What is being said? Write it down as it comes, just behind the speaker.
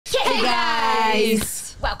Hey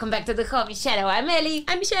guys! Welcome back to the Homie Shadow. I'm Ellie.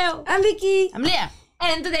 I'm Michelle. I'm Vicky. I'm Leah.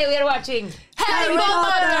 And today we are watching Harry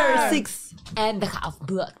Potter 6. and the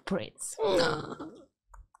Half-Blood Prince.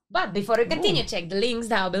 But before we continue, check the links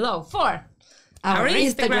down below for Our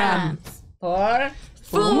Instagram. for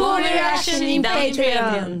For more reaction in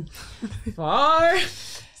Patreon. for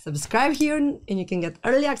Subscribe here and you can get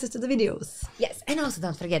early access to the videos. yes, and also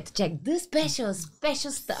don't forget to check the special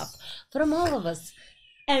stuff from all of us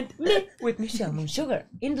and me with Michelle Moon Sugar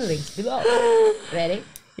in the links below. Ready?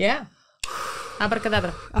 Yeah.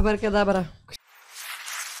 Abracadabra. Abracadabra.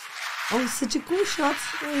 Oh, such a cool shot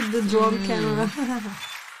with the drone camera.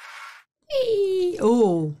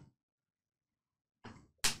 Oh,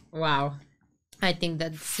 Wow. I think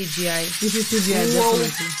that CGI. this is CGI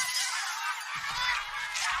definitely.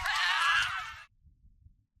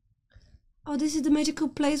 Oh, this is the magical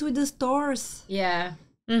place with the stars. Yeah.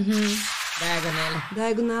 Mm-hmm. Diagonal.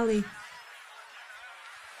 Diagonally.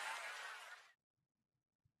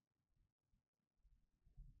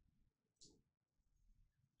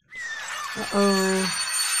 Uh-oh.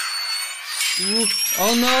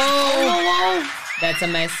 Oh no! That's a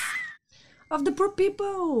mess. Of the poor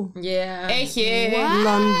people. Yeah. Eje.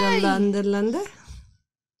 London.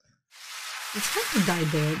 It's hard to die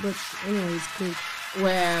there, but anyway, it's cool.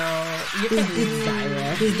 Well, you can die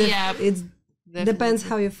there. Yeah, It depends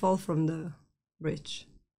how you fall from the bridge.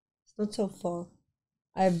 It's not so far.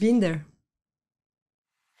 I've been there.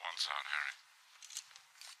 Once out,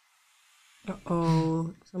 Harry.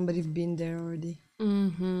 Uh-oh. Somebody's been there already.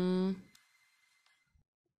 Mm-hmm.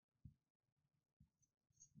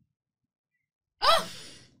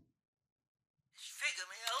 Figure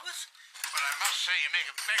me, Elvis. But I must say you make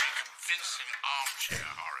a very convincing armchair,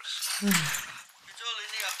 Horace. It's all in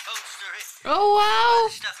the upholstery. Oh wow!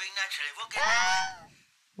 Stuffing naturally. What can I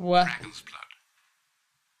What? Dragon's blood.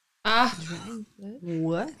 Ah.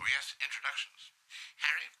 What? Oh, yes, introductions.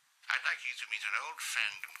 Harry, I'd like you to meet an old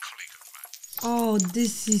friend and colleague of mine. Oh,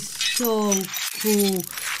 this is so cool.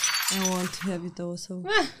 I want to have it also.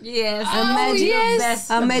 Yes. Imagine best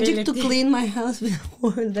a magic to ability. clean my house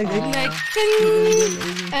before like Like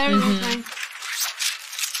everything.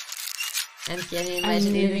 And can you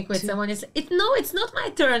imagine living with someone is no, it's not my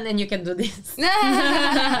turn, and you can do this.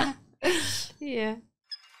 Yeah.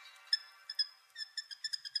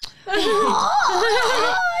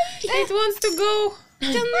 It wants to go.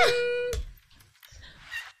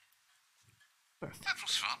 That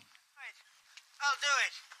was fun. Right. I'll do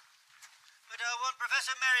it. But I want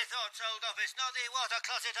Professor Merrythorpe's old office, not the water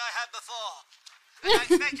closet I had before. And I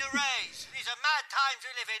expect a raise. These are mad times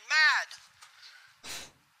we live in. Mad.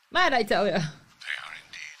 Mad, I tell you. They are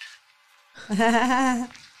indeed.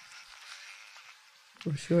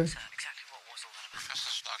 For sure. Exactly what was all that about? Professor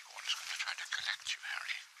Slughorn is going to try to collect you,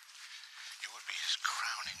 Harry. You would be his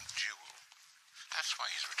crowning jewel. That's why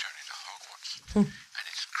he's returning to Hogwarts. And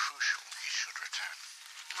it's crucial he should return.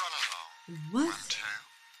 Run along. What? Two.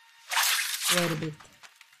 Wait a bit.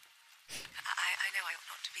 I know I ought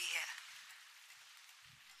not to be here.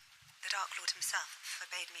 The Dark Lord himself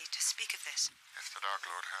forbade me to speak of this. If the Dark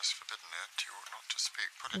Lord has forbidden it, you ought not to speak.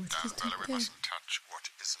 Put it What's down, this Bella. We there? mustn't touch what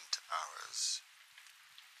isn't ours.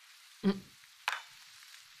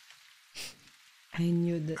 I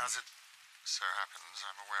knew that. As it so happens,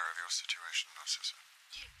 I'm aware of your situation, Narcissa.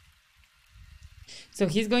 So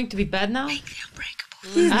he's going to be bad now? The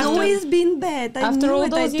unbreakable. He's After- always been bad. I after knew all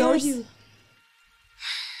it. I those told years? you.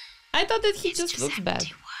 I thought that he just looks bad.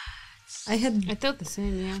 I had I thought the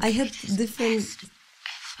same, yeah. I had different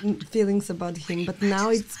feelings about him, but now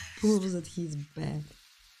it proves that he's bad.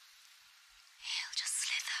 He'll just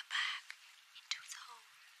slither back into his hole.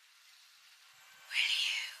 Will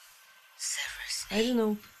you, Severus I don't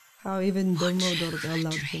know how even Dumbledore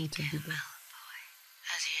allowed him to be bad. Malfoy,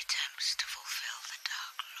 as he attempts to fulfill the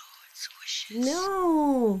Dark Lord's wishes?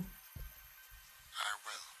 No. I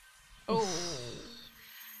will. Oh.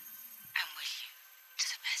 And will you, to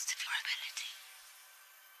the best of your ability,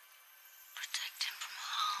 protect him from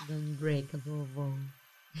harm? The unbreakable wall.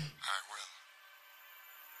 I will.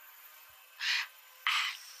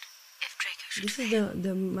 If Draco should This is fail,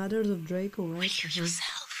 the mothers of Draco, will right? you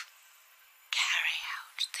yourself carry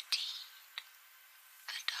out the deed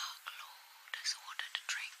the Dark Lord has ordered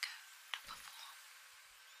Draco to perform?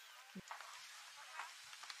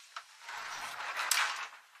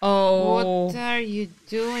 Oh. What are you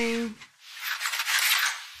doing?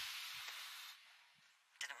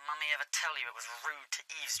 Didn't Mummy ever tell you it was rude to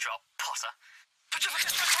eavesdrop, Potter?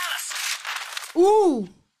 Petrificus Totalis! Ooh.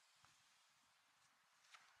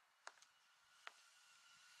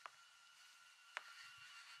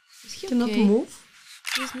 Is he Cannot okay? move.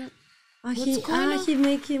 He's not. He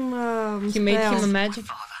make him. He made him a spells. magic.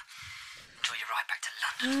 Father, until you ride back to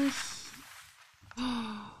London.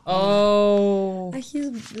 Oh.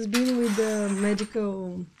 He's been with the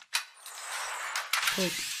magical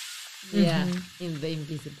coat, Yeah, in the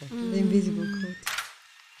invisible. the invisible coat.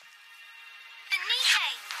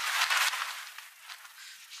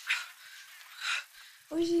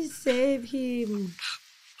 Oh, she saved him.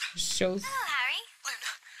 Shows. Hello, Harry.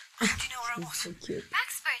 Luna, how do you know where I was? So cute.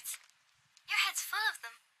 Experts. Your head's full of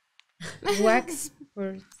them. Wax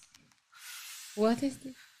birds. What is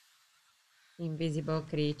this? Invisible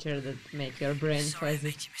creature that make your brain Sorry I fuzzy.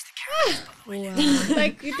 made you Mr. Carriage, by the way.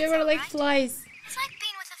 Like they were like flies. It's like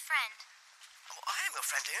being with a friend. Oh, I am your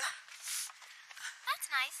friend here. That's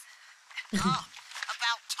nice.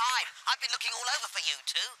 About time. I've been looking all over for you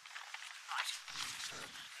two. Right.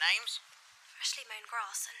 Names? Freshly mown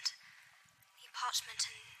grass and new parchment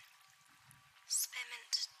and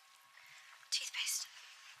spearmint toothpaste.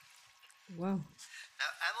 Wow. Now,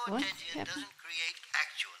 amortensian doesn't create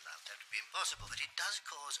actual love. That would be impossible, but it does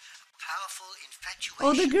cause powerful infatuation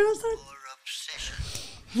Oh, the girls are. or obsession.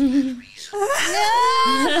 For that reason,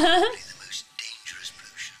 probably the most dangerous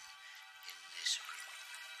potion in this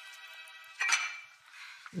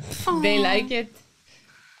room. They like it.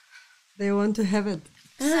 They want to have it.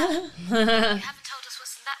 You haven't told us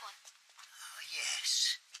what's in that one. Oh,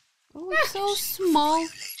 yes. Oh, it's so small. You,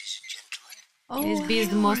 ladies and gentlemen, Oh, this bee is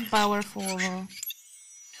the most powerful. known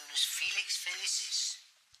as Felix Felicis.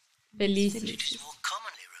 Felicis. It is more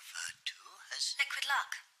commonly referred to as... Liquid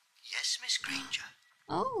luck. Yes, Miss Granger.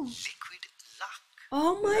 Oh. Liquid luck.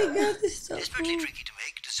 Oh my god, this is so Desperately cool. tricky to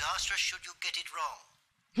make, disastrous should you get it wrong.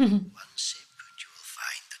 One sip and you will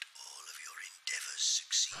find that all of your endeavors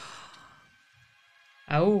succeed.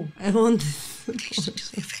 Oh. I want At least until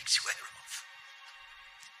the effects wear off.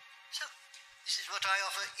 So, this is what I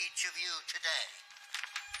offer each of you today.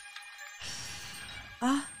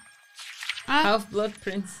 Half-Blood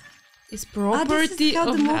Prince. It's property how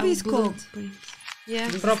of the movie is Half-Blood called. Prince.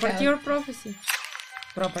 Yeah, Property or prophecy?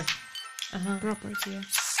 Property. property.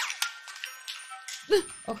 Yeah.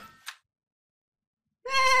 Oh.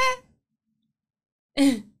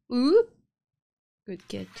 Ooh. Good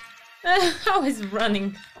catch. How is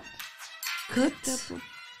running? Cut.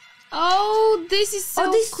 Oh, this is so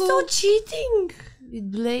this cool. is so cheating.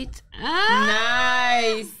 With blade. Ah.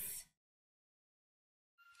 Nice.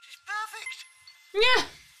 She's perfect. Yeah.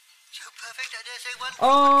 So perfect, I dare say one...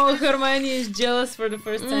 Oh, Hermione is jealous for the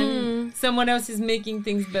first time. Someone else is making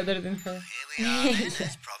things better than her. Here we are then,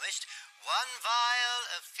 as promised. One vial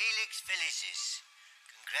of Felix Felicis.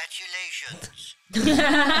 Congratulations. Use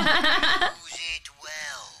it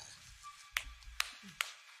well.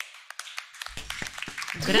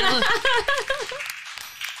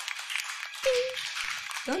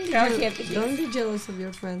 Don't be jealous of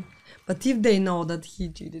your friend. But if they know that he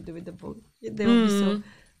cheated with the book, they will be so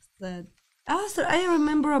sad. So I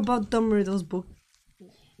remember about Tom Riddle's book,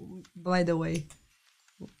 by the way,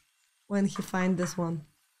 when he find this one.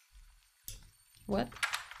 What?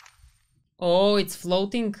 Oh, it's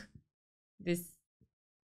floating. This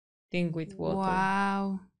thing with water.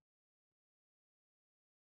 Wow.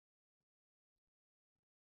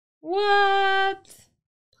 What?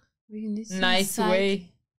 This Nice inside.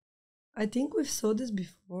 way. I think we've saw this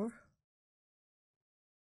before.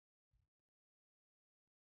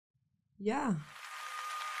 Yeah. I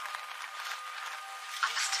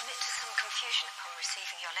must admit to some confusion upon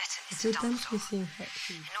receiving your letter, Mr. Every time Dumbledore. we see her,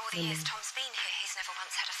 In all the years Tom's been here, he's never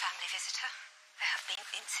once had a family visitor. There have been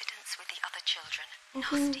incidents with the other children.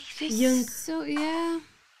 Nasty things. young. So yeah,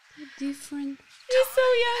 different. He's so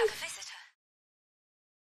young. A visitor.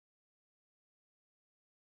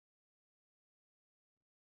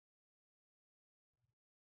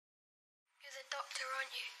 You're the doctor,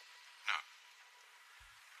 aren't you? No.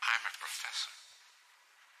 I'm a professor.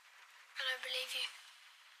 I don't believe you.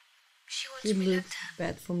 She wants He me looked looked at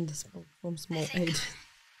bad from small think age.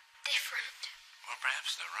 different. Well,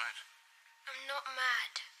 perhaps they're right. I'm not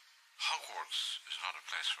mad. Hogwarts is not a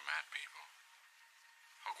place for mad people.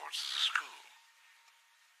 Hogwarts is a school.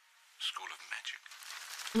 School of magic.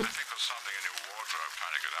 I think there's something in your wardrobe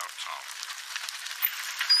trying to get out, Tom.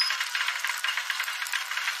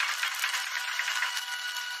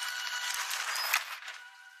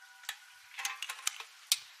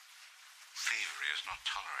 Thievery is not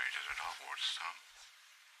tolerated at Hogwarts, Tom.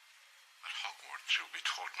 At Hogwarts, you'll be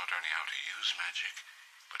taught not only how to use magic,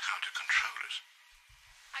 but how to control it.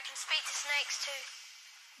 I can speak to snakes too.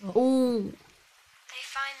 Oh, They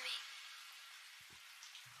find me.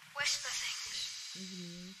 Whisper things.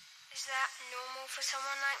 Is that normal for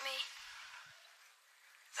someone like me?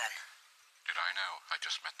 I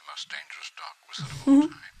just met the most dangerous dog wizard of all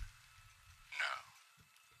time. No.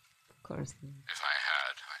 Of course. If I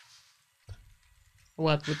had,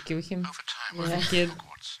 What would kill him? over time, Yeah. at Kid.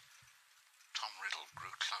 Hogwarts, Tom Riddle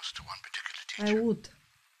grew close to one particular I teacher. would,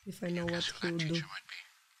 if I know what Guess who he that would do. teacher might be?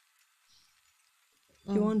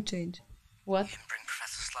 He won't change. What? Bring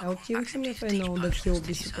Professor I'll Slughorn kill back him into if his I know teaching that he'll potions, be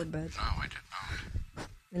did you, super sir? bad No, I did not.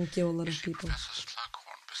 and kill a lot You of see, people. Professor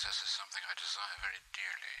Slughorn possesses something I desire very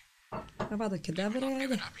dearly. Avada Kedavra Not give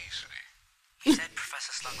ajde. it up easily. He said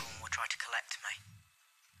Professor Slughorn will try to collect me.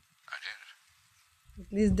 I did.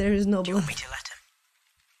 At least there is no Do you want blood. me to let him?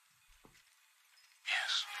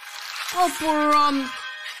 Yes. Oh, poor Ron.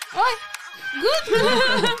 Oh,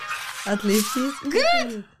 good. At least he's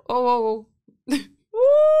Good. Oh.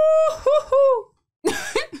 Woo-hoo-hoo.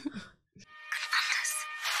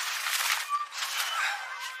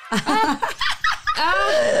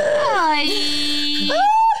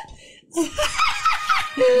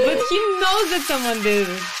 But he knows that someone did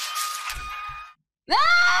it.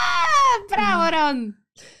 Ah! Bravo, Ron.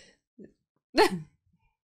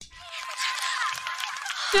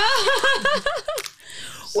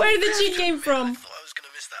 Where did she came from? Thought I was going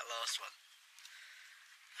to miss that last one.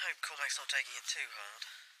 I hope Cormac's not taking it too hard.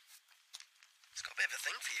 It's got a bit of a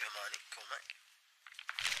thing for you, Hermione, Cormac.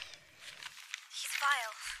 He's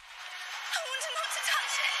vile. I want him not to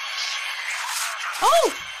touch it. Oh!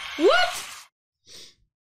 What?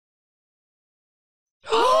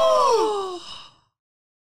 Oh!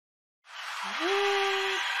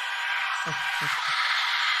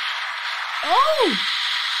 Oh!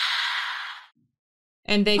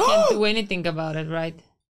 And they can't do anything about it, right?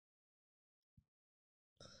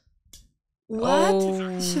 What?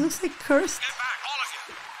 Oh. She looks like cursed. Get back, all of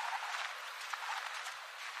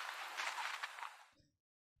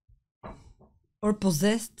you! Or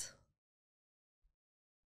possessed.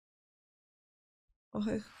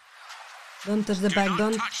 Okay. Don't touch the Do bag, not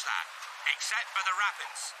don't. touch that, except for the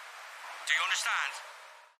wrappings. Do you understand?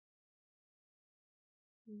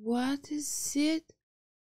 What is it?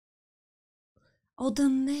 Oh, the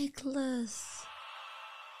necklace.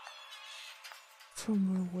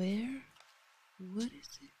 From where? What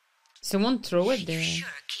is it? Someone throw it there. Sure,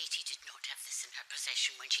 Katie did not have this in her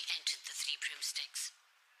possession when she entered the Three Broomsticks.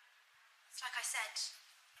 It's like I said.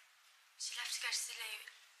 She left to go to the loo.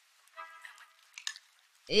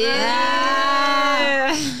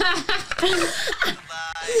 Yeah.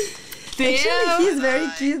 Actually, he's very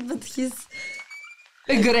cute, but he's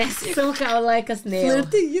Aggressive. Somehow like a snail.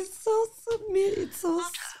 flirting. He's so submit. It's so I'm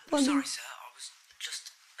funny. sorry, sir. I was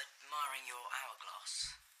just admiring your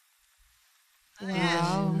hourglass.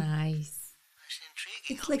 Wow. Nice. That's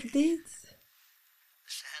intriguing. It's like this.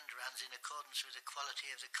 The sand runs in accordance with the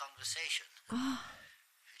quality of the conversation. Ah.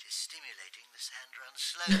 If it is stimulating, the sand runs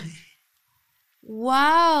slowly.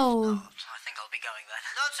 Wow. I think I'll be going then.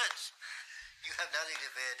 Nonsense! You have nothing to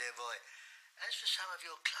fear, dear boy. As for some of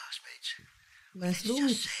your classmates, Nice let's room.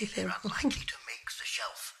 just say they're unlikely to make the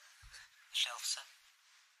shelf. The shelf, sir?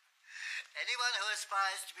 Anyone who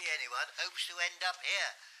aspires to be anyone hopes to end up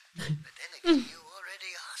here. But then again, you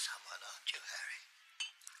already are someone, aren't you, Harry?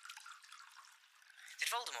 Did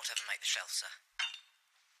Voldemort ever make the shelf, sir?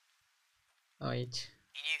 Wait.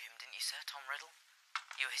 You knew him, didn't you, sir? Tom Riddle?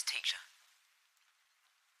 You were his teacher.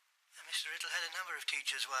 Mr. Riddle had a number of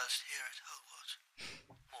teachers whilst here at Hogwarts.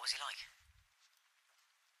 What was he like?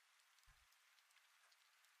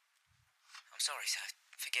 I'm sorry, sir.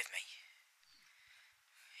 Forgive me.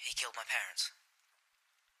 He killed my parents.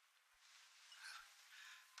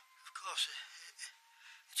 Of course.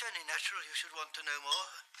 It's only natural you should want to know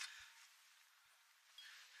more.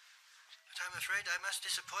 But I'm afraid I must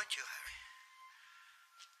disappoint you, Harry.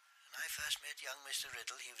 When I first met young Mr.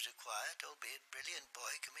 Riddle, he was a quiet, albeit brilliant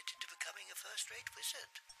boy committed to becoming a first-rate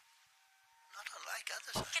wizard. Not unlike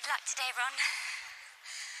others. Good luck today, Ron.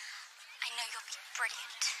 I know you'll be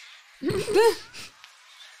brilliant.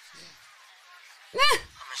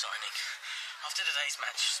 I'm resigning. After today's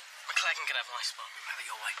match, McLaggen can have my spot. Have it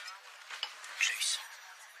your way. Please.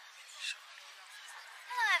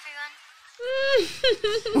 Hello, everyone.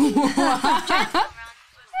 Dreadful, Ron.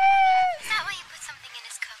 Is that why you put something in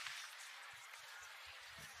his cup?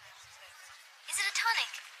 Is it a tonic?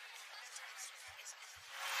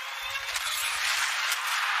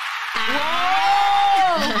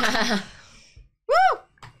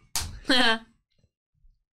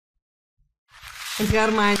 And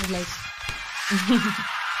Hermione's like.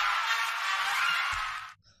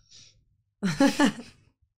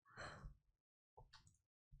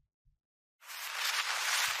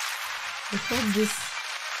 I hope this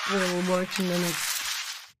will work in the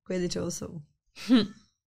next Quidditch also.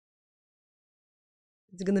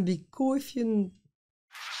 It's gonna be cool if you.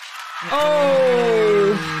 Oh!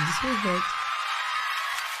 This will hurt.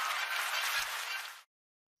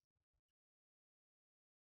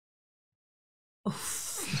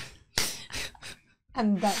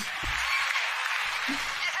 I'm done.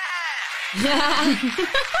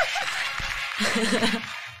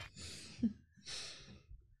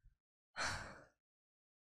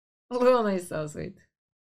 Luna is so sweet.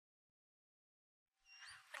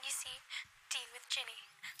 When you see Dean with Ginny.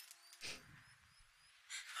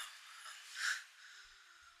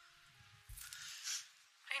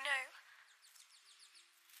 I know.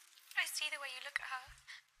 I see the way you look at her.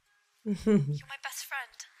 You're my best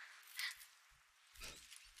friend.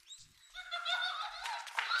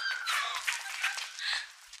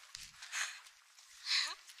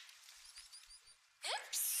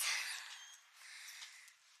 Oops.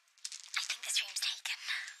 I think this room's taken.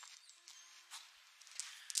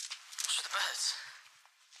 What's with the birds?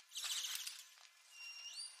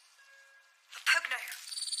 A pugno.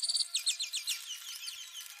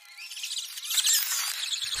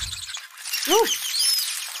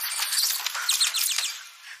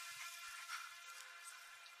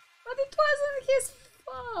 But it wasn't his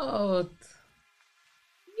fault.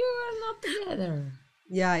 You were not together.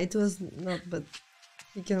 Yeah, it was not, but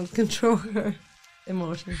he cannot control her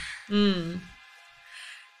emotion.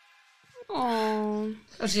 Oh.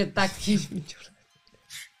 Oh, she attacked him. It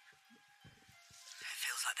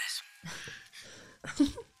feels like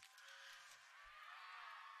this.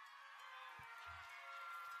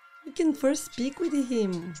 You can first speak with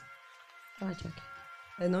him. Oh, okay.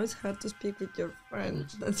 I know it's hard to speak with your friend,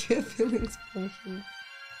 that you have feelings for him.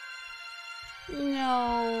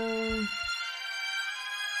 No.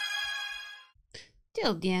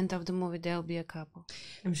 Till the end of the movie, they'll be a couple.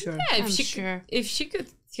 I'm sure. Yeah, I'm sure. if she could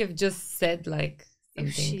have just said like something.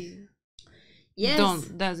 If she Yes.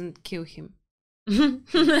 doesn't kill him.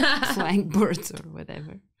 Flying birds or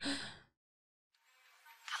whatever.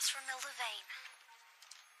 That's Romilda Vane.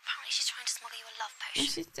 Apparently she's trying to smuggle you a love And potion.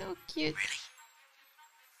 she's so cute. Really?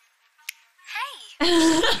 Hey!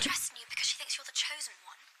 She's interested in you because she thinks you're the chosen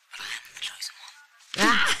one. But I am the chosen one.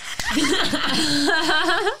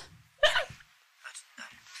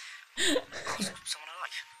 Someone I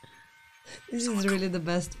like. This is really the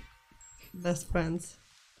best friends.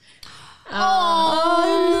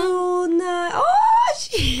 Oh, Luna! Oh,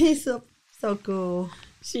 she is so cool.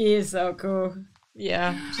 she is so cool.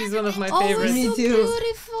 Yeah, she's one of my Oh, favorites. Me so too.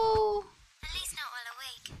 beautiful. At least not while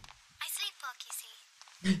awake. I sleepwalk, you see.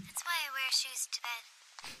 That's why I wear shoes to bed.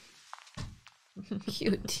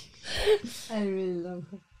 Cute. I really love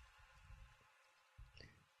her.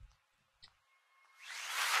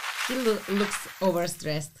 He looks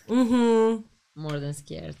overstressed, Mm-hmm. more than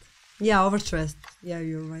scared. Yeah, overstressed. Yeah,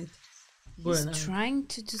 you're right. He's Burnout. trying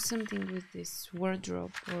to do something with this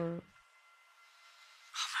wardrobe or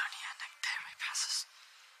Harmonia nectare passes.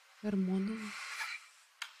 hormonal.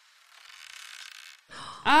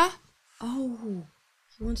 Ah! Oh,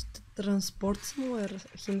 he wants to transport somewhere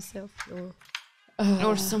himself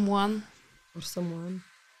Or someone. or someone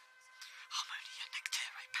Harmonia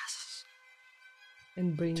nectare passes.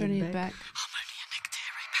 and bring Turn it it back. Harmonia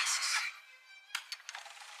nectare passes.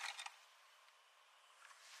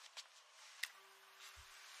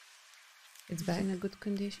 It's It's back. in a good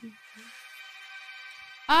condition.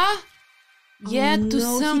 Ah! Yeah, to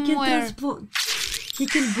somewhere. He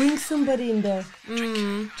can bring somebody in there.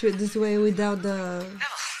 Through this way without the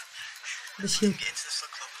shield Get into the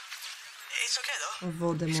slug club. It's okay though. of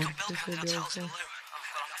Voldemort. Got bell This will pepper be towels in okay. the loo. Well,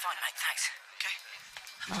 I'm fine, mate. Thanks. Okay.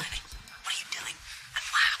 Hermione, what are you doing? And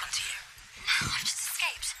what happened to you? I've just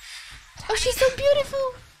escaped. Oh, she's so beautiful.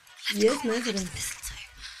 Yes, Cormac nice. lives the mistletoe.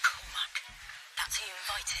 Cormac. That's who you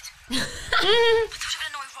invited. I thought it would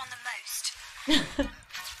annoy Ron the most.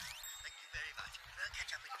 Thank you very much. I'll catch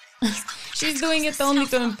up with you later. She's doing it only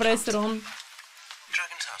to impress Ron.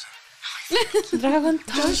 Dragon Tartar. Dragon Oh,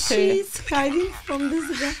 Touch. she's hiding from this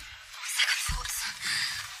guy. Second thoughts.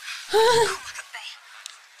 Cormac at bay.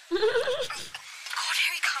 God,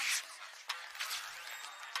 here he comes.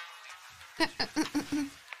 I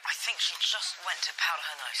think she just went to powder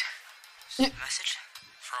her nose. Message?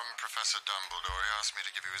 From Professor Dumbledore, he asked me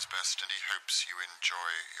to give you his best and he hopes you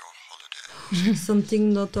enjoy your holiday.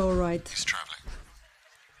 Something not alright. He's travelling.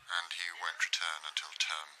 And he won't return until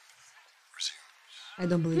term resumes. I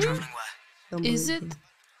don't believe him. Traveling where? Don't Is believe it? him.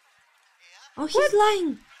 Oh, he's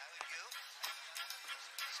lying.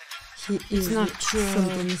 He is. not true.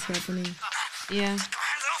 Something is happening. Yeah.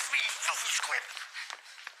 Hands off me, you filthy squib!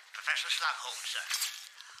 Professor Slughorn, sir.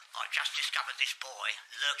 I just discovered this boy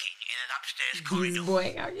lurking in an upstairs This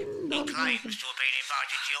boy, how you He not claims to have been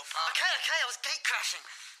invited to your party. Okay, I was gate crashing.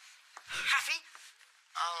 Happy?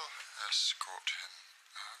 I'll escort him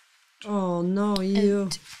out. Oh no, you.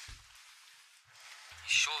 You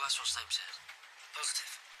sure that's what Snape said?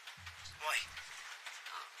 Positive. Why?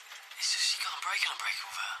 He says you can't break an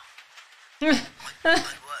unbreakable vow.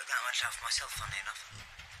 I'd work that much out for myself, funny enough.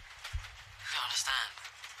 I don't understand.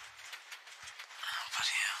 Oh,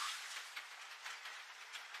 bloody hell.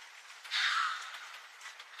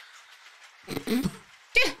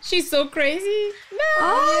 She's so crazy. No.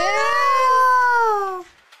 Oh,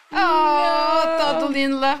 Oh, totally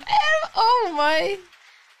in love. Oh my.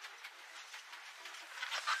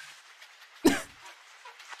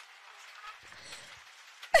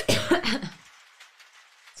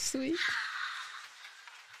 Sweet.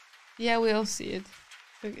 Yeah, we all see it.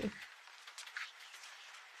 Okay.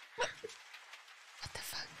 What the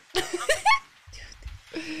fuck? All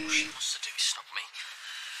she wants to do is stop me.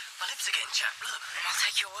 My lips are getting chapped, look, and I'll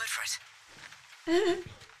take your word for it.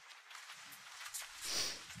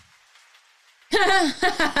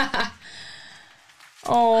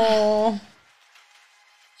 Oh.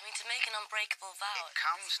 I mean, to make an unbreakable vow. It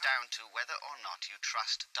comes down to whether or not you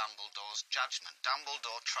trust Dumbledore's judgment.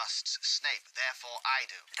 Dumbledore trusts Snape, therefore I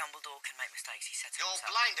do. Dumbledore can make mistakes, he said so You're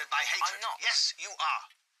himself. blinded by hatred. I'm not. Yes, you are.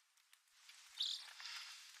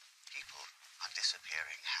 People are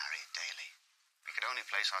disappearing, Harry, daily. We can only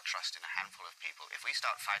place our trust in a handful of people. If we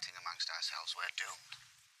start fighting amongst ourselves, we're doomed.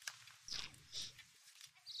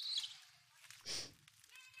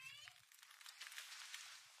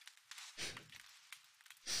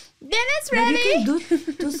 Dennis but ready? you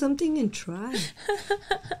can do something and try.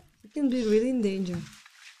 You can be really in danger.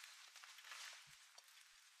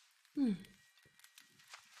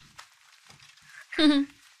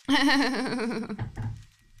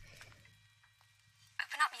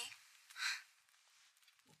 Open up, you.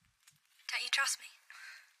 Don't you trust me?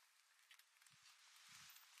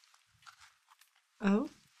 Oh,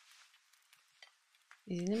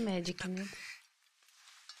 Isn't there magic in it?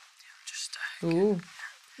 Just, Ooh.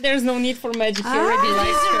 There's no need for magic. You already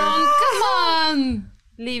liked her. Come on!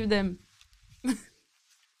 Leave them. not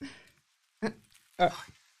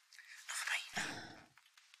for me.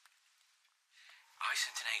 I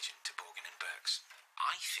sent an agent to Borgin and Burke's.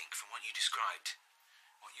 I think from what you described,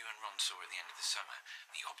 what you and Ron saw at the end of the summer,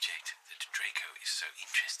 the object that Draco is so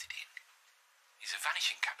interested in is a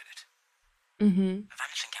vanishing cabinet. Mm-hmm. A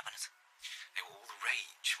vanishing cabinet? They were all the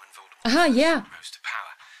rage when Voldemort Yeah. rose to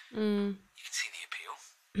power. Mm. You can see the appeal.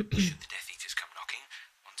 Should the Death Eaters come knocking,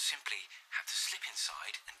 one simply have to slip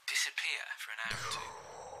inside and disappear for an hour or two.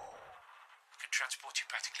 I can transport you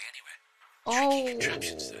practically anywhere. Tricky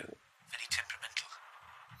contraptions, though. Very temperamental.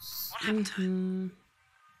 What happened to it?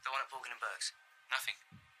 The one at Borgin and Burke's? Nothing.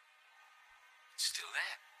 It's still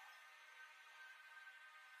there.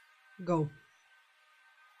 go.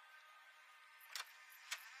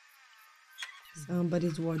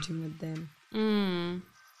 Somebody's watching with them. Mm.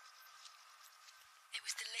 It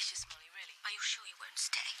was delicious, Molly, really. Are you sure you won't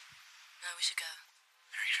stay? No, we should go.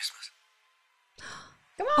 Merry Christmas.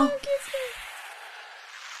 Come on, kiss me.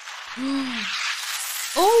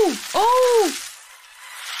 Oh! Oh!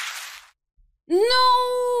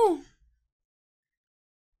 No!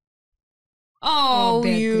 Oh,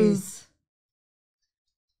 you. Beatrice.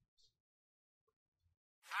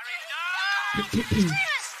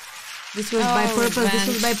 This was by Oh, purpose. This revenge.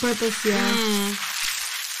 was by purpose, yeah.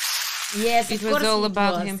 Yes, It of was course all it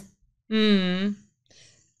about was. him. Mm.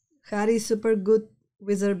 Harry's super good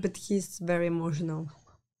wizard, but he's very emotional.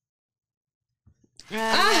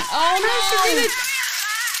 Oh no, she did it!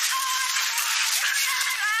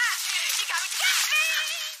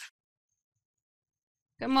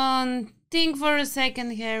 Come on, think for a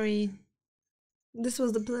second, Harry. This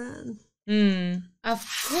was the plan. Mm. Of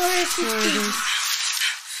course it is.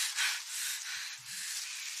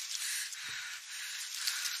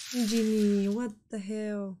 Ginny, what the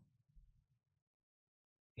hell?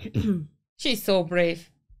 She's so brave.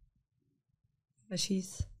 Yeah,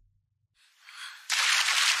 she's.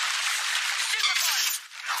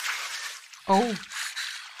 Oh.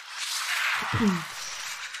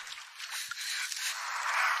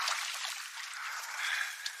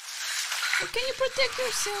 Can you protect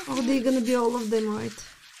yourself? Oh, they're gonna be all of them, right?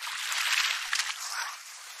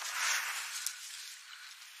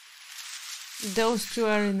 Those two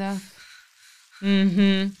are enough.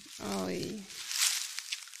 Mm-hmm. Oh.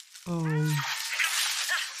 Oh.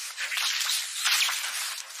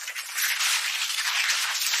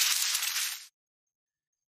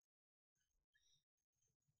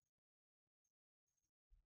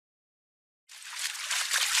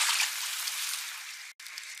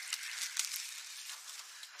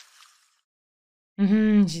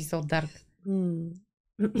 She's so dark.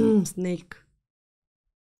 Snake.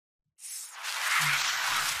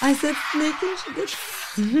 I said snake and she did.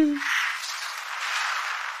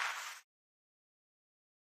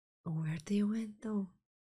 Where they went though?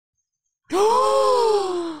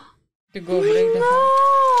 To go break the house.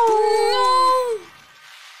 No!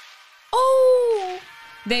 Oh!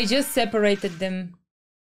 They just separated them.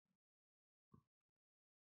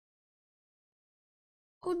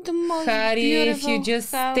 Oh, the most Harry, if beautiful you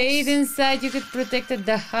just house. stayed inside, you could protected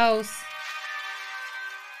the house.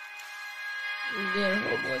 Their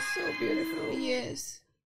home was so beautiful. Yes.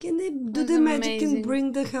 Can they do That's the magic amazing. and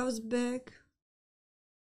bring the house back?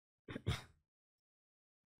 I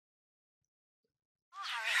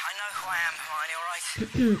know who I am, Hermione, all right?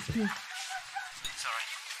 Sorry.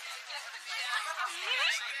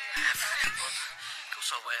 Of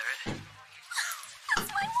course I'll wear it.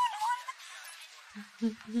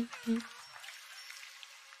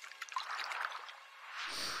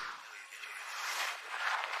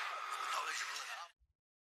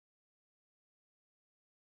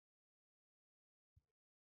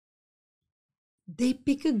 They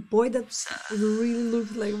pick a boy that really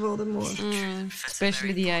looks like Voldemort.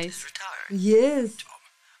 Especially the eyes. Yes.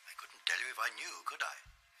 I couldn't tell you if I knew, could I?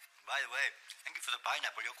 By the way, thank you for the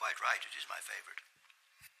pineapple. You're quite right. It is my favorite.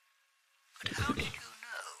 But how did you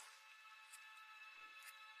know?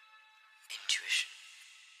 Intuition.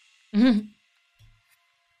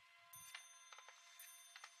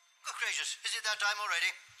 Oh, gracious. Is it that time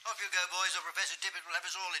already? Off you go, boys, or Professor Tippett will have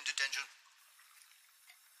us all in detention.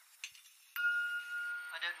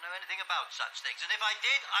 I don't know anything about such things, and if I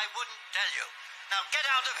did, I wouldn't tell you. Now get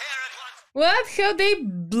out of here at once! What? How they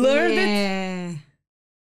blurred it Yeah.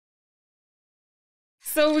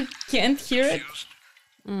 so we can't hear it? Confused?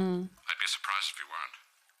 I'd be surprised if you weren't.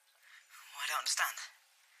 I don't understand.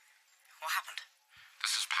 What happened?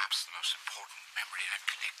 This is perhaps the most important memory I've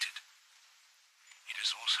collected. It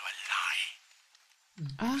is also a lie.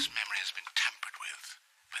 This memory has been tampered with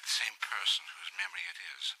by the same person whose memory it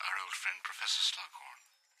is, our old friend Professor Slughorn.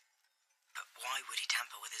 But why would he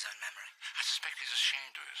tamper with his own memory? I suspect he's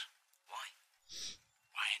ashamed of it. Why?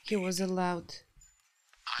 Why He indeed? was allowed.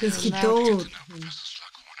 Because he I told. know Professor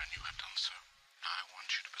Slughorn, and you have done so. Now I want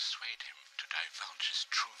you to persuade him to divulge his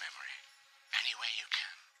true memory. Any way you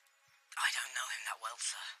can. I don't know him that well,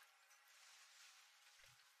 sir.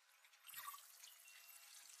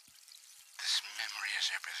 This memory is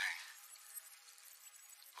everything.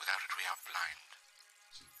 Without it, we are blind.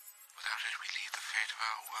 Without it, we leave the fate of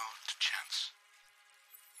our world to chance.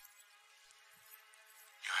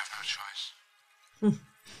 You have no choice.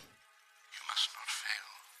 You must not fail.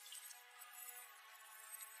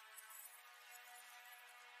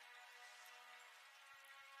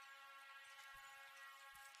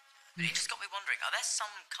 But it just got me wondering, are there some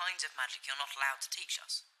kinds of magic you're not allowed to teach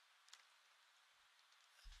us?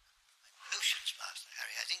 Potions, Master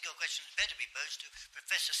Harry. I think your question is better be posed to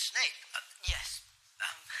Professor Snape. Yes.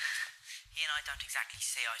 He and I don't exactly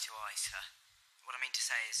see eye to eye, sir. What I mean to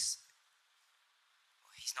say is,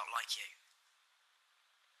 well, he's not like you.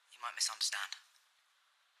 You might misunderstand.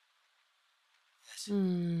 Yes. There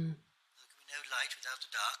can be no light without the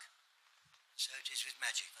dark. So it is with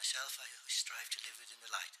magic. Myself, I always strive to live within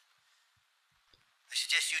the light. I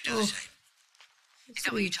suggest you do the same. Is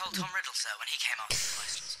that what you told Tom Riddle, sir, when he came asking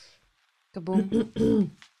questions? Kaboom.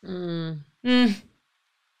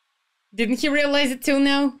 Didn't he realize it till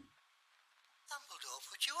now? Dumbledore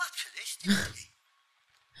put you up to this, didn't he?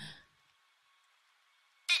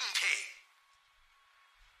 Didn't he?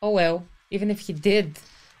 Oh well, even if he did.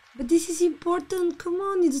 But this is important. Come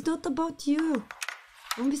on, it's not about you.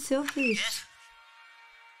 Don't be selfish. Yes.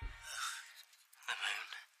 The moon.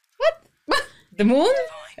 What? The moon?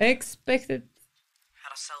 I expected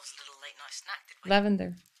Had ourselves a little late night snack, did we?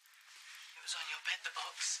 lavender. It was on your bed, the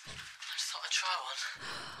box. I just thought I'd try one.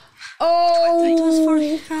 Oh! It was for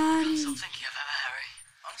Harry. Stop thinking of her, Harry.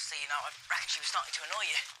 Honestly, you know, I reckon she was starting to annoy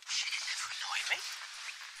you. She could never annoy me.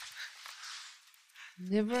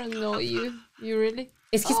 Never annoy you. You really?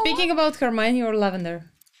 Is he speaking about Hermione or lavender?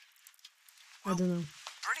 I don't know.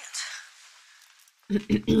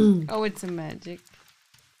 Brilliant. Oh, it's a magic.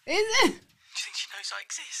 Is it? Do you think she knows I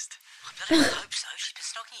exist? I bloody hope so. She's been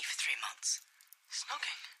snogging you for 3 months.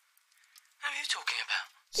 Snogging? What are you talking about?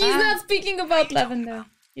 He's not speaking about lavender.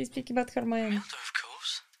 He's speaking about Hermione. Milda, of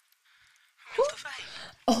course. Milda Vane.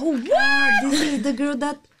 Oh, what? This is the girl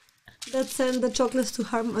that sent the chocolates to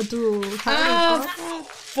Harry. For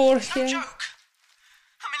No him. joke.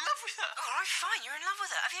 I'm in love with her. All right, fine. You're in love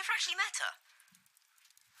with her. Have you ever actually met her?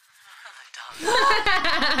 Oh,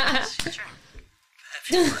 darling. It's true. Perhaps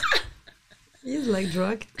you were. He's like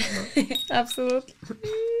drugged. Absolutely.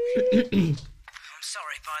 I'm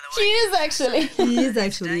sorry, by the way. She is actually. He is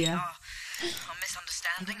actually, yeah. Our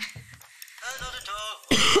misunderstanding. Not at all.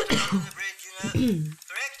 Water under the bridge, you know.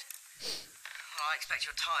 Correct? Well, I expect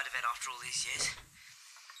you're tired of it after all these years.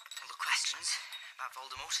 All the questions about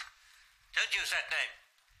Voldemort. Don't use that name.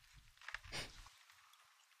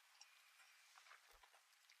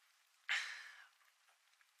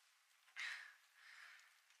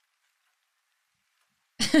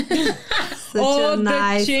 Such a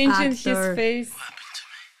nice the change actor. in his face. What happened to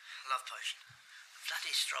me? Love potion. A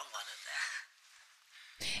bloody strong one at that.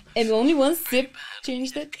 And only one sip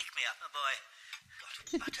changed it. Pick me up, my boy.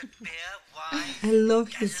 Got buttered beer, wine. I love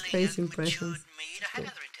his gasoline, face and impressions. matured mead. I had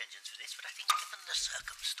other intentions for this, but I think given the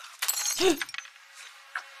circumstance.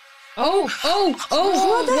 Oh,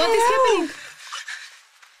 what is happening?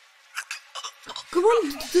 Come on,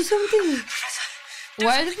 do something.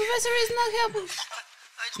 Why the professor is not helping?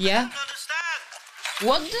 Yeah. don't understand.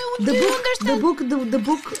 What do you understand? The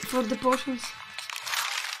book for the potions.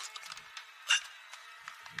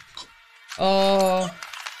 Oh,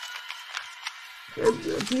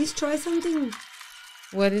 Please try something.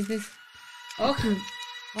 what is this? Oh,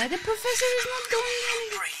 why the professor is not doing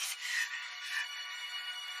anything?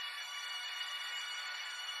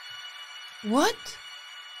 Breathe. What?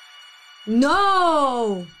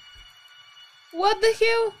 No! What the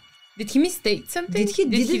hell? Did he mistake something? Did he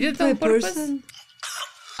do it by on purpose? person?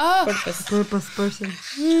 Ah, Purpose person.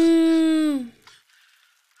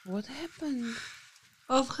 What happened?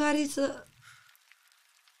 Of Harry's. These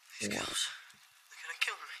girls, they're gonna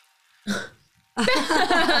kill me.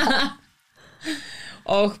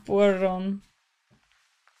 Oh, poor Ron.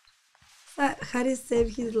 Harry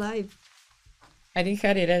saved his life. I think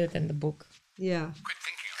Harry read it in the book. Yeah. Quit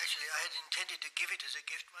thinking of it. Actually, I had intended to give it as a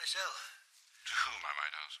gift myself. To whom, I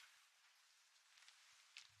might ask?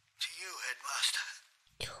 To you, Headmaster.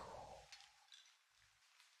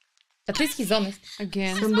 At least he's honest.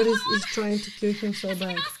 Again. Somebody is trying to kill him so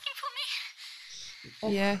bad.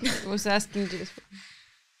 Yeah, he was asking this.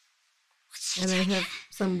 And I have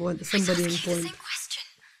somebody in point. Question.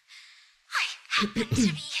 I happen to be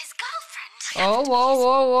his girlfriend. Oh,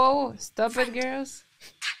 whoa. Stop it, girls.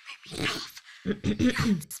 That made me laugh. We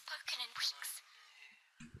haven't spoken in weeks.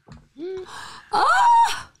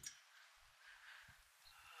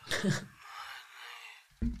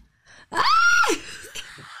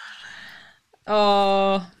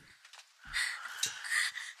 Oh.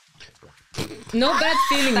 No bad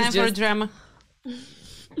feelings, Time for just drama. Good to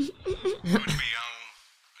be young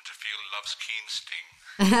and to feel love's keen sting.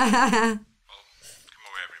 Well, come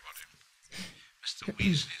away, everybody. Mr.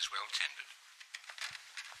 Weasley is well tended.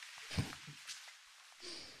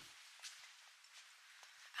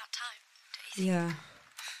 About time, don't you think? Yeah.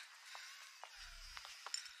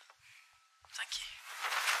 Thank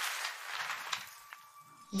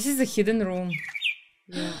you. this is a hidden room.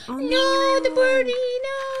 Yeah. Oh, No, the birdie,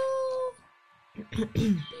 no.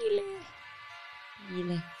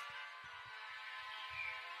 Pile.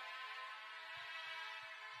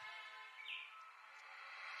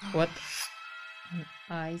 What?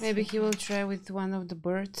 Eyes. Maybe he will try with one of the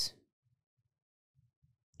birds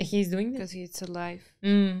He's doing this. because it's alive.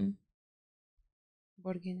 Mm.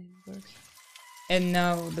 Borgin and bird. And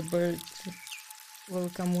now the bird will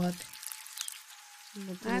come what?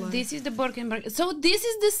 This is the Borgenberg. So this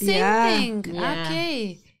is the same Yeah. thing. Yeah.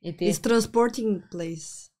 Okay. It It's transporting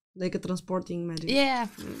place. Like a transporting magic. Yeah.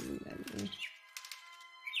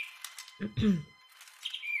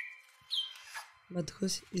 But who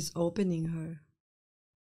is opening her?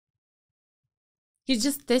 He's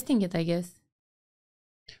just testing it, I guess.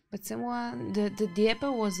 But someone, the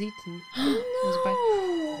apple was eaten.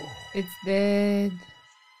 It's dead.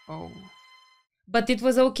 Oh. But it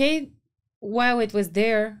was okay while it was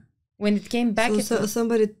there. When it came back, it So was...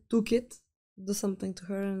 somebody took it, do something to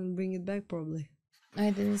her, and bring it back probably. I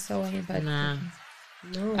didn't saw any bad Nah. things.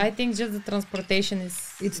 No, I think just the transportation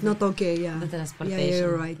is... it's not okay. Yeah, The yeah, transportation.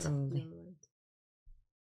 you're right. probably.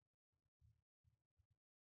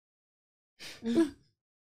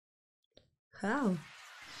 How?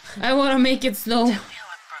 I want to make it snow. Tell me how I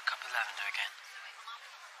broke up with Lavender again.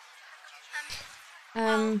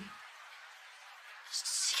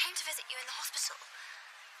 She came to visit you in the hospital.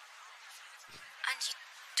 And you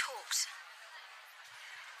talked.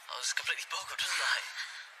 I was completely boggled, wasn't I?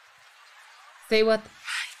 Say what?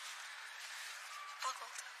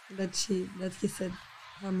 Boggled. That he said,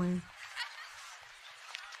 Hermione.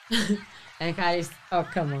 And Harry's. Oh,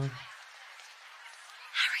 come on.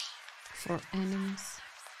 Harry, For enemies.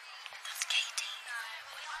 that's Katie.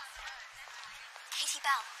 Katie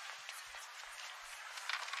Bell.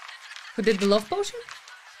 Who did the love potion?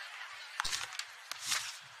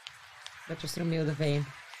 That was Romilda Vane.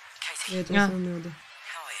 Katie, Yeah, it was Yeah. Romilda.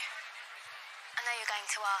 how are you? I know you're going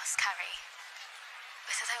to ask, Harry,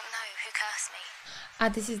 but I don't know who cursed me. Ah,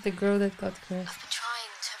 this is the girl that got cursed. I've been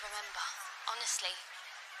trying to remember, honestly.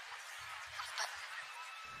 But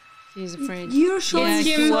She's afraid. You're showing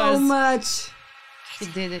he so was. much. He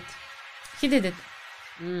did it. He did it.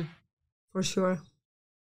 For sure.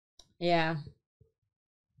 Yeah.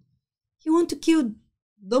 He want to kill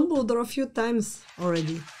Dumbledore a few times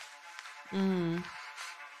already.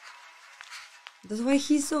 That's why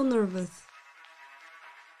he's so nervous.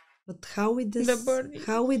 But how with this? The birdie.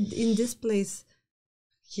 How with in this place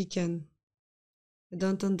he can? I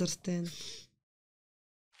don't understand.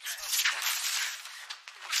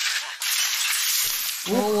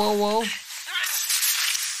 Whoa, whoa, whoa.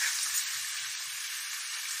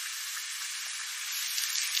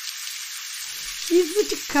 He's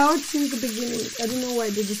such a coward since the beginning. I don't know why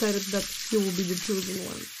they decided that he will be the chosen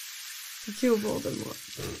one to kill Voldemort.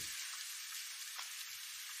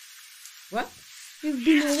 What? He's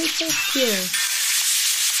been always so scared.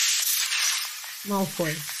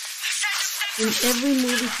 Malfoy. In every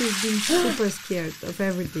movie, he's been super scared of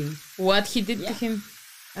everything. What he did to him?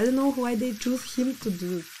 I don't know why they choose him to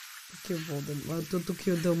kill Voldemort, to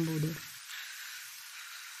kill Dumbledore.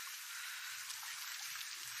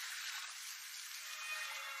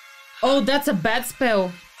 Oh, that's a bad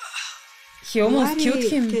spell. He almost killed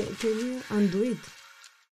him. Can you undo it?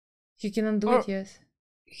 He can undo Or- it, yes.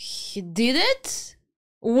 He did it?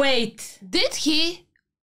 Wait. Did he?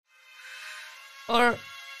 Or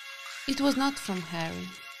it was not from Harry?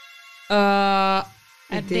 I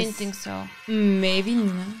It didn't is. think so. Maybe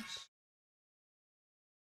not.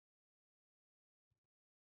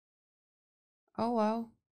 Oh wow.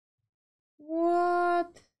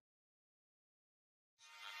 What?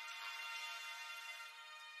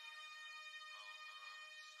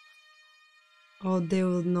 Oh, they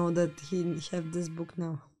will know that he have this book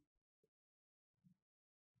now.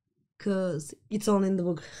 Cause it's all in the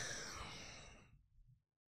book.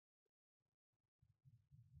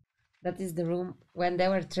 That is the room when they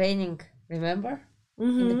were training, remember? In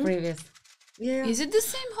Mm-hmm. the previous. Yeah. Is it the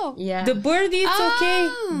same hole? Yeah. The birdie, it's okay.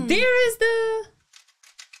 Ah. There is the...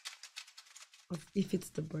 If it's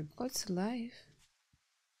the bird. Oh, it's alive.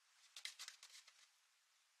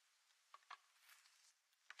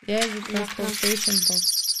 Yeah, the transportation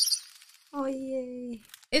box. Oh yay!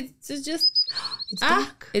 It's just... It's Ah,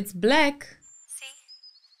 dark. it's black. see,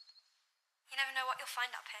 you never know what you'll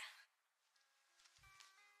find up here.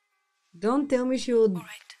 Don't tell me she would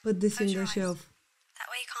Alright, put this in close the your eyes. shelf. That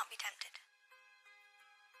way you can't be tempted.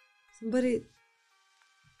 Somebody.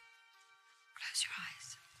 Close your eyes.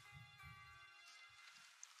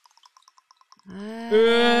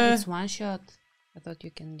 It's one shot. I thought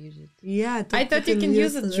you can use it. Yeah, I thought you can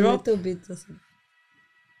use a drop. little bit.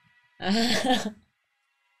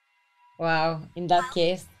 Wow. In that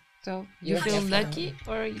case, So You you feel have lucky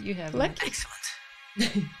or you have Lucky. Excellent.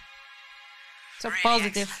 So Really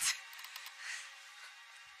positive. excellent.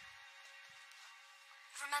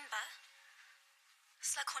 Remember,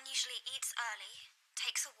 Slughorn usually eats early,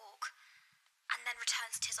 takes a walk, and then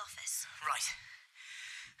returns to his office. Right.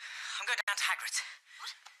 I'm going down to Hagrid's.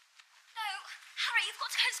 What? No, Harry, you've got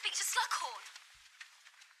to go and speak to Slughorn.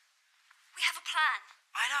 We have a plan.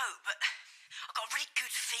 I know, but I've got a really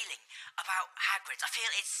good feeling about Hagrid's. I feel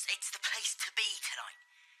it's the place to be tonight.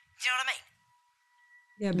 Do you know what I mean?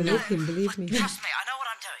 Yeah, believe him, believe me. Trust me, I know what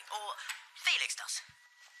I'm doing. Or Felix does.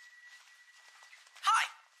 Hi.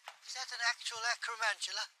 Is that an actual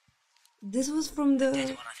acromantula? This was from the.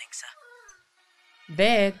 Dead one, I think, sir.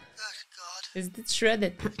 Dead. Good God. Is it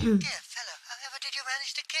shredded? Dear fellow, however did you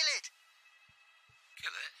manage to kill it?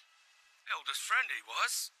 Kill it? Eldest friend he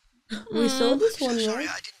was. We saw this one, Sorry,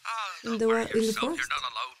 right? I didn't. Oh, In don't the worry wa- in the yourself, forest? you're not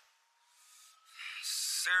alone.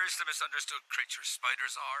 Seriously misunderstood creatures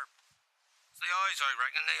spiders are. It's the eyes, I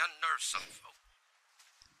reckon, they unnerve some folk.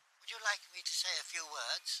 Would you like me to say a few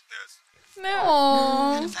words? Yes.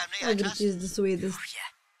 No. The family I Hagrid trust? is the sweetest Oh,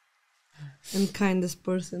 yeah. and kindest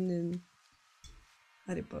person in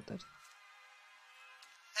Harry Potter.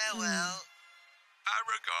 Farewell.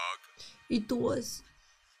 Aragog. It was.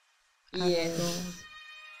 yes.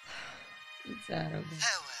 It's Aragog.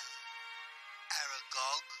 Farewell.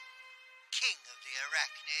 Aragog, king of the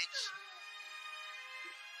arachnids.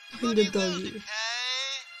 In the doggy. Decay.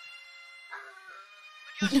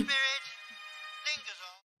 But your spirit lingers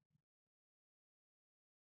on.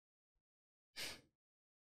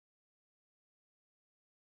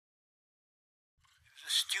 It was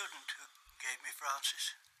a student who gave me Francis.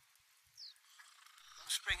 On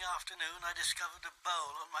spring afternoon, I discovered a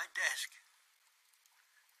bowl on my desk.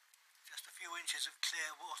 Just a few inches of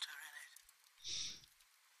clear water in it.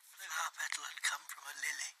 Flower petal had come from a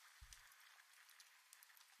lily.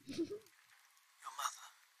 Your mother.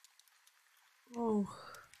 Oh.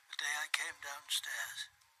 The day I came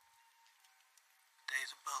downstairs. The day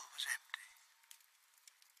the bowl was empty.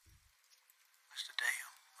 Was the day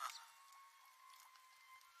your mother.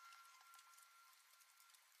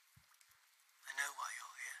 I know why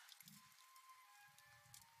you're here.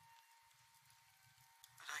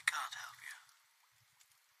 But I can't help you.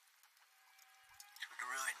 It would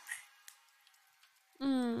ruin me.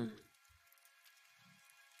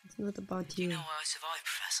 It's not about Do you. you know why I survived,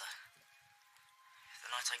 Professor? The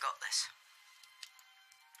night I got this.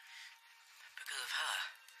 Because of her.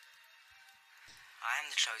 I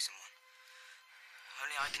am the chosen one.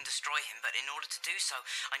 Only I can destroy him, but in order to do so,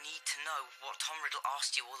 I need to know what Tom Riddle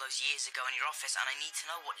asked you all those years ago in your office, and I need to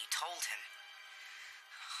know what you told him.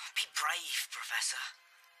 Be brave, Professor.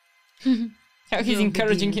 How he's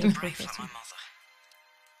encouraging him. Brave like my mother.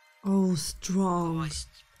 Oh, strong. Otherwise,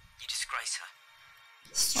 you disgrace her.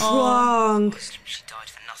 Strong. She died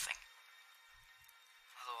for nothing.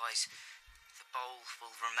 Otherwise, the bowl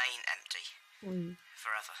will remain empty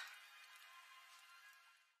forever.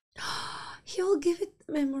 He will give it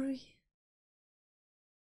memory.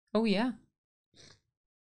 Oh yeah.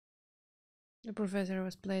 The professor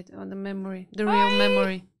was played on the memory, the real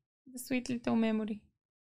memory. The sweet little memory.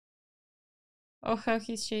 Oh, how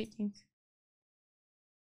he's shaking.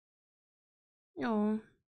 Oh,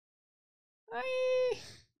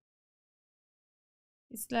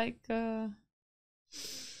 It's like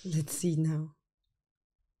Let's see now.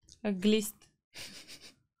 a glist.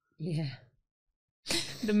 Yeah.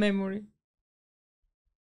 The memory.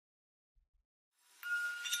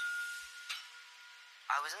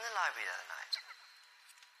 I was in the library the other night,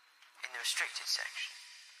 in the restricted section,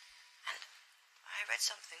 and I read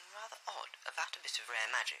something rather odd about a bit of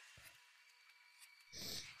rare magic.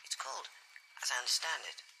 It's called, as I understand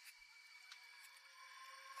it,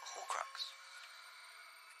 a Horcrux.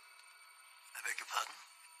 I beg your pardon?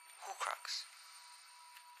 Horcrux.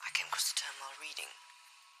 I came across the term while reading,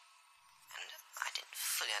 and I didn't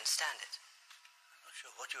fully understand it. I'm not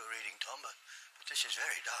sure what you were reading, Tom, but this is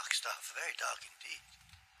very dark stuff, very dark indeed.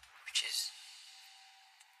 Which is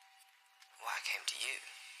why I came to you.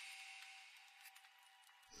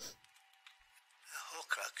 A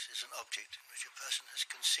Horcrux is an object in which a person has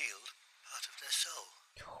concealed part of their soul.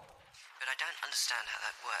 But I don't understand how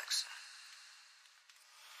that works. I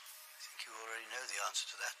think you already know the answer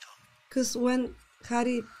to that, Tom. Because when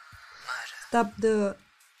Harry Murder. stabbed the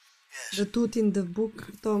Yes. tooth in the book,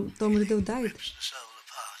 Tom Riddle died. Rips the soul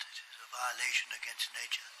apart. It is a violation against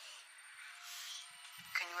nature.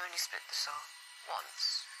 Can you only split the soul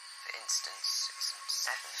once? For instance, 6 and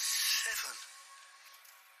 7. 7.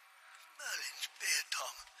 Merlin's beard,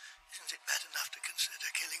 Tom. Isn't it bad enough to consider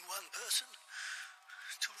killing one person?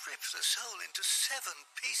 To rip the soul into 7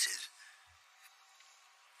 pieces.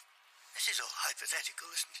 This is all hypothetical,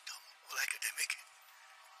 isn't it, Tom? All academic.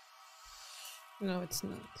 no, it's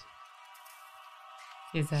not.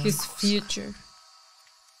 His future.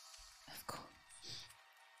 Of course.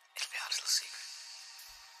 It'll be our little secret.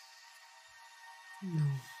 No.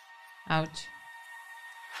 Ouch.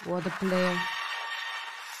 What a player.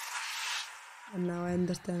 And now I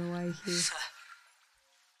understand why he... Sir,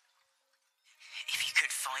 if you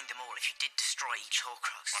could find them all, if you did destroy each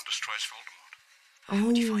Horcrux, One destroys Voldemort. how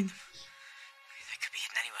would you Oh. find them? They could be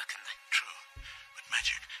hidden anywhere, couldn't they? True, but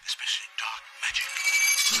magic, especially dark magic.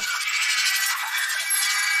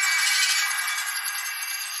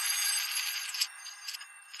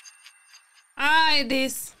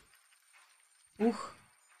 This.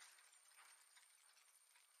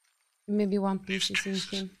 Maybe one piece is in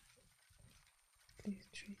him.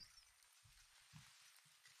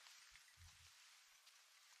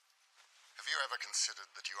 Have you ever considered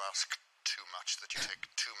that you ask too much, that you take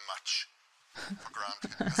too much for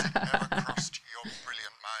granted? Has it ever crossed your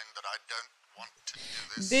brilliant mind that I don't want to do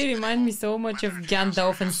this? They remind me so much of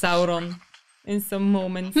Gandalf and Sauron in some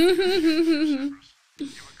moments. You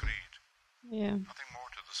agreed. Yeah. Nothing more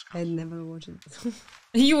to discuss. I never watched it.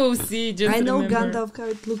 You will see, just I know remember. Gandalf how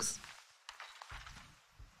it looks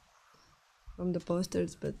from the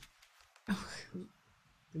posters, but The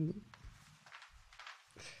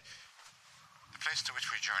place to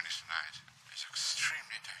which we journey tonight is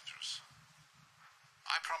extremely dangerous.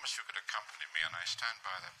 I promised you could accompany me, and I stand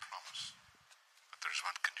by that promise. But there is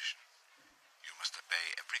one condition. You must obey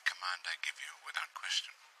every command I give you without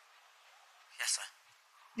question. Yes, sir.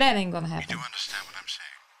 That ain't gonna You happen. do understand what I'm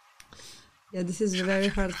saying? Yeah, this is very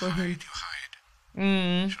hard for him. You hide.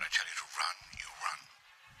 Mm. Should I tell you to run, you run.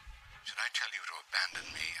 Should I tell you to abandon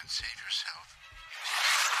me and save yourself?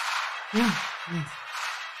 Yeah.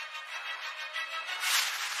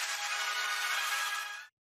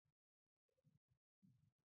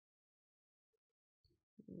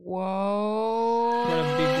 Whoa. What a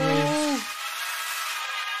big wave.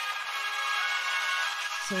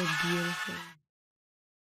 So beautiful.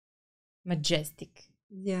 Majestic.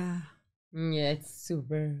 Yeah. Yeah, it's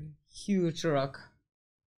super huge rock.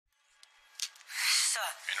 Sir,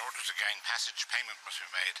 In order to gain passage, payment must be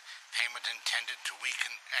made. Payment intended to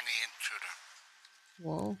weaken any intruder.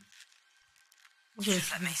 Whoa.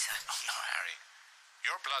 let me, sir. Oh no, Harry.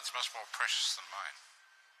 Your blood's much more precious than mine.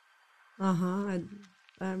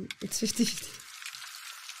 It's 50-50.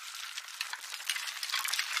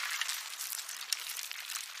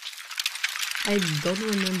 I don't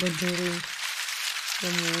remember the ring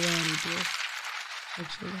from where it was,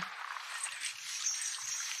 actually.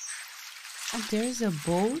 Oh, there's a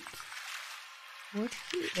boat? What?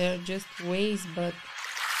 They're just ways, but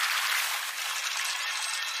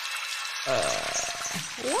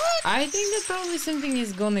What? I think that probably something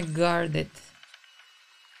is gonna guard it.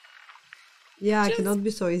 Yeah, Just it cannot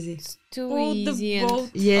be so easy. Too pull the easy. And... boat.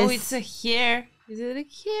 Yes. Oh, it's a hair. Is it a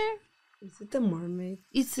hair? Is it a mermaid?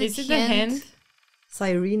 It's a is it a hand?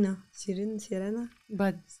 Sirena. Sirena?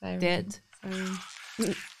 But Siren. dead. Siren.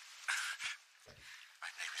 Might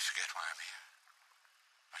make me forget why I'm here.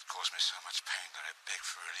 Might cause me so much pain that I beg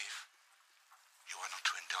for relief. You are not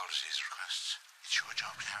to indulge these requests. It's your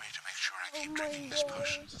job, Harry, to make sure I keep drinking this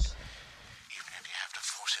potion. Even if you have to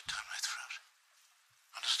force it down my throat.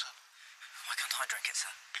 Understood? Why can't I drink it,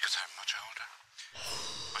 sir? Because I'm much older,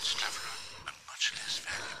 much cleverer, and much less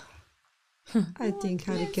valuable. I think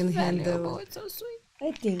Harry can handle. Oh, it's so sweet.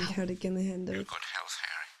 I think Harry can handle it. Good health,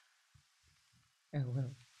 Harry. Oh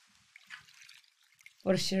well.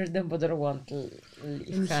 For sure, Dumbledore won't leave And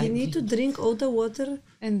he Harry. need to drink all the water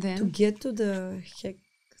And to then get to the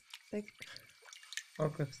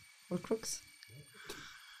Horcrux. Horcrux.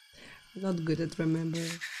 Not good at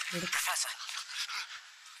remembering. Professor.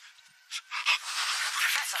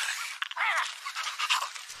 Professor.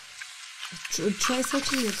 Try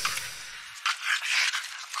searching it.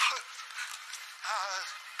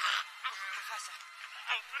 Professor.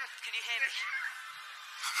 Can you hear me?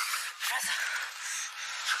 Professor.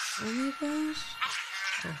 Oh my gosh.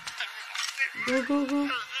 Go, go, go.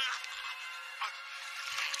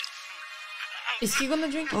 is he gonna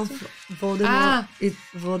drink it? Oh, too? Voldemort.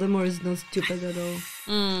 Voldemort is not stupid at all.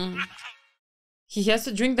 He has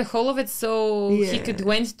to drink the whole of it so he Yeah. could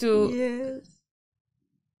went to. Yes.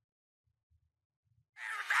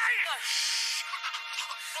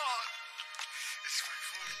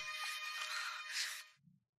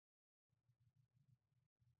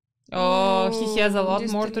 Oh, he has a lot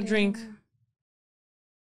just more a to drink.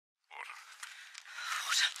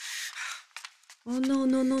 Oh no,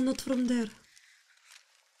 no, no, not from there.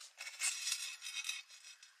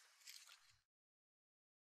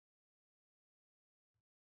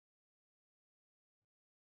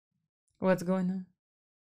 What's going on?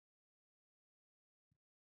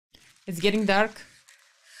 It's getting dark.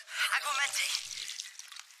 Aguamenti.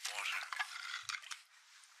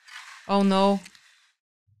 Oh no.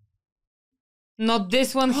 Not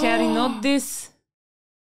this one, Harry, not this.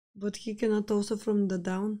 But he cannot also from the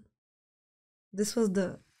down. This was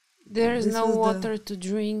the. There is This no was the- water to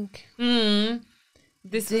drink. This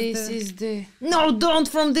This is is the. No, don't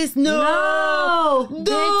from this. No,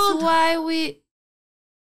 That's why we.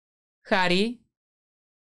 Harry,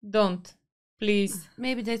 don't, please.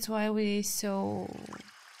 Maybe that's why we saw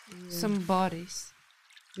some bodies.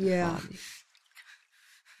 Yeah.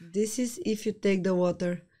 This is if you take the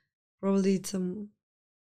water. Probably it's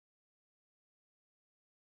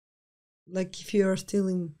like if you are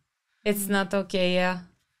stealing. It's not okay, yeah.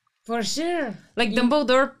 for sure. Like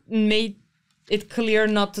Dumbledore made it clear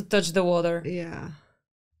not to touch the water. Yeah.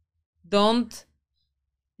 Don't.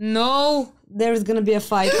 No. There's gonna be a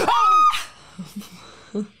fight.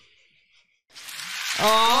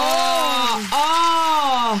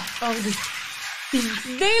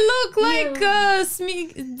 They look like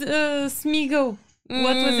Smeagol.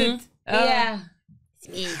 What was it? Yeah.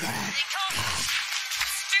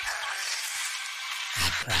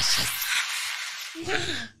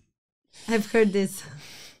 I've heard this.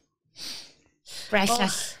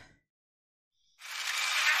 Precious.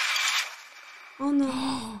 Oh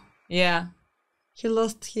no. Yeah. He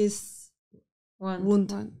lost his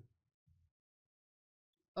wound.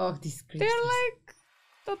 Oh, these creatures. They're like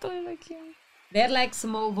totally like him. They're like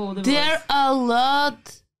small Voldemort. There are a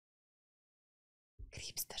lot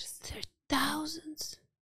Creepsters. There are thousands.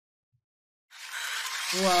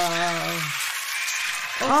 Wow.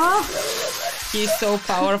 Oh, He's so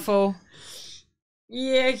powerful.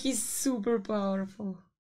 Yeah, he's super powerful.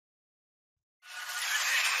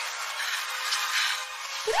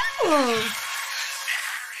 oh.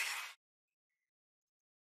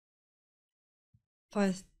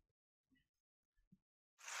 Fast.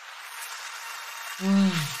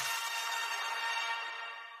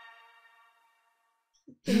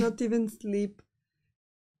 He cannot even sleep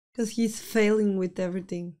because he's failing with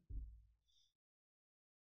everything.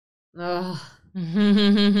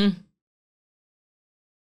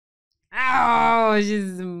 Oh,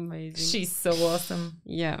 she's amazing. She's so awesome.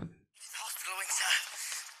 Yeah. The hospital wing, sir.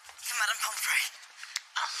 For Madame Pomfrey.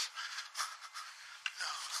 No.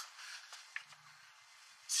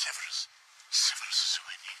 Severus. Severus is who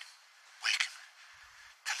I need. Wake him.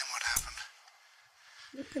 Tell him what happened.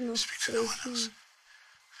 You cannot Speak to no one face else. him.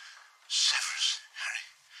 Severus, Harry.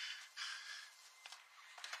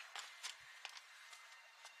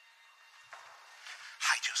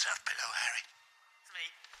 Hide yourself below, Harry. It's me.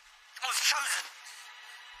 I was chosen.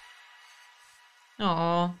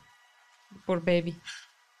 Oh, poor baby.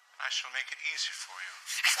 I shall make it easy for you.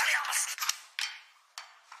 Expelliarmus!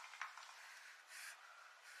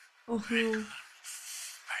 Oh no,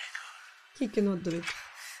 Very good. he cannot do it.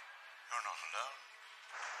 You're not alone.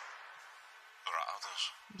 There are others.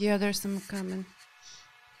 The others are coming.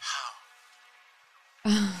 How?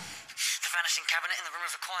 The vanishing cabinet in the room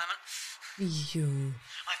of requirement. You.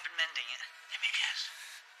 I've been mending it. Let me guess.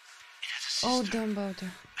 It has a sister. Oh, don't bother.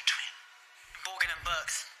 A twin. Borgin and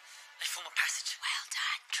Burks. They form a passage. Well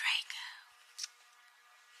done, Draco.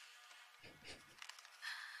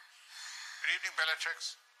 Good evening,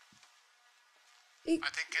 Bellatrix. Hey, I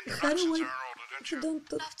think Harry, introductions why are in order, don't you you? don't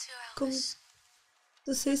Love to, come Albus.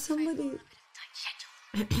 to say somebody? Gentle.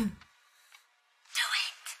 Do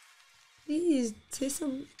it. Please say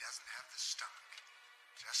some. He doesn't have the stomach.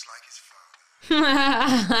 Just like his father.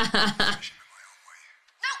 Finish him in my own way.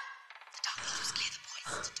 No! The Dark Lord was clear the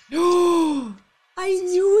points to do. I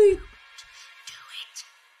knew it. Do it.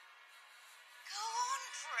 Go on,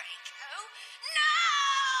 Draco. No!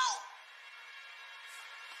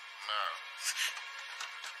 No.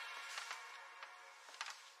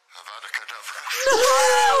 Avada Kedavra.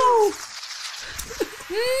 No!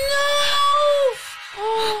 No!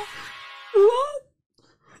 What?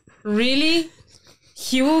 Really?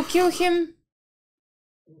 He will kill him?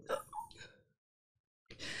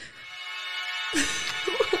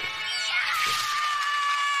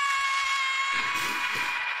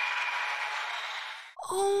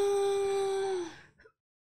 Oh.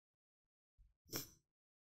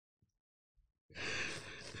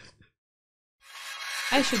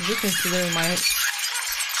 I should reconsider my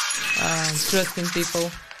trust in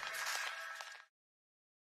people.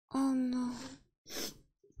 Oh no.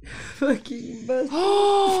 Fucking bastard.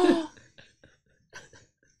 Oh!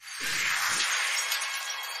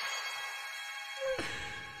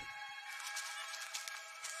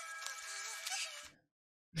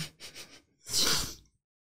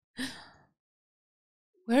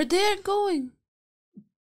 Where they're going?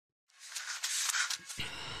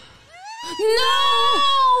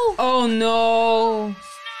 No! Oh no!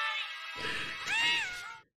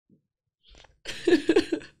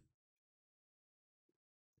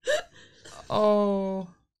 Oh.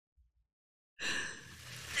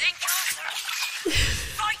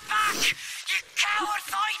 Fight back! You coward,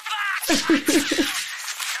 fight back! No.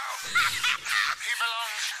 He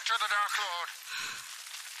belongs to the Dark Lord.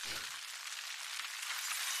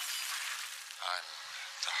 I'm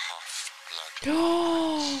the half-blood.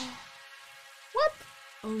 Oh. What?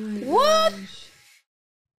 Oh my What? gosh.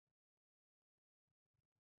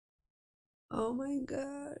 Oh my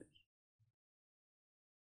god.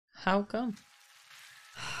 How come?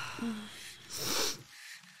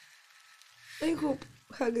 I hope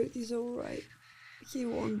Hagrid is alright. He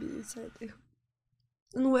won't be inside. I hope.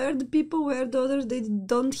 And where the people, where the others, they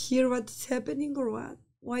don't hear what is happening or what?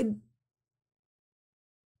 Why?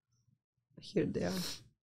 Here they are.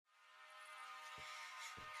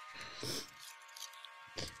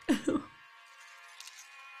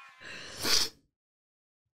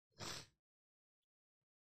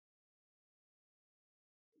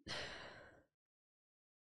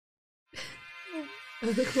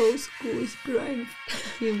 The whole school is crying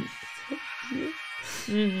for him.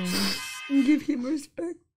 And give him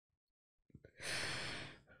respect.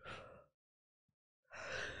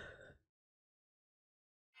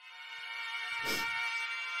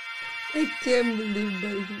 I can't believe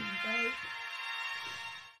that he died.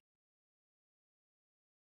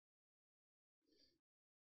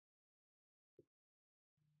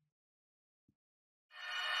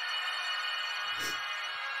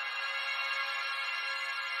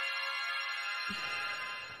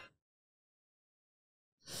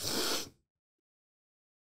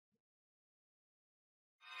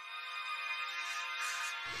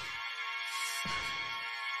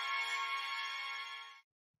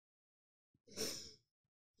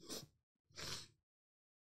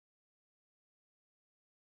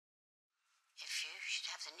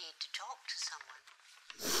 have the need to talk to someone.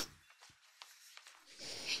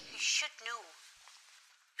 You should know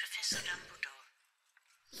Professor Dumbledore.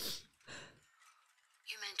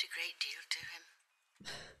 You meant a great deal to him.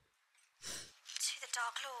 To the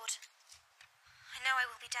Dark Lord. I know I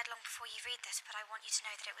will be dead long before you read this, but I want you to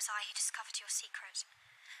know that it was I who discovered your secret.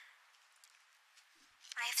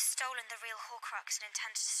 I have stolen the real Horcrux and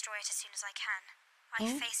intend to destroy it as soon as I can. I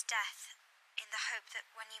face death in the hope that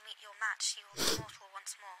when you meet your match, you will be mortal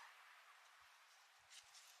once more.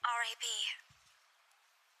 R.A.B.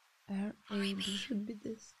 R.A.B. should be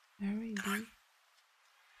this. R.A.B.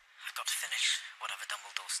 I've got to finish whatever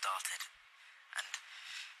Dumbledore started, and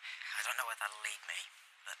I don't know where that'll lead me,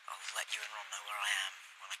 but I'll let you and Ron know where I am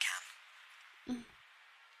when I can.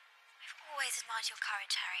 I've always admired your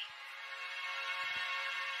courage, Harry.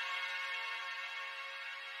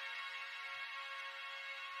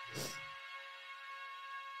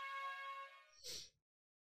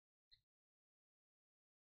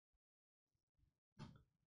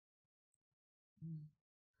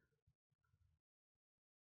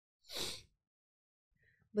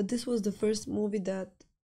 But this was the first movie that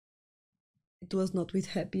it was not with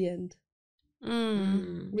happy end.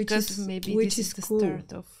 Because maybe which this is the cool.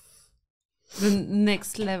 start of the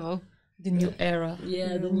next level. The new era.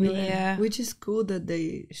 Yeah, the new era. Which is cool that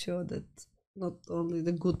they show that not only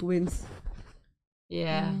the good wins.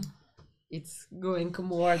 Yeah. It's going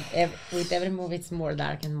more with every movie. It's more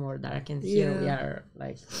dark, and here we are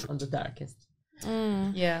like on the darkest.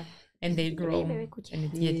 Yeah, and they grow, and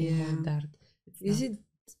it's getting more dark. Is it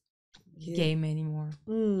game anymore?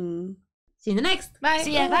 See you in the next. Bye.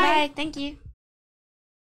 See ya. Bye. Thank you.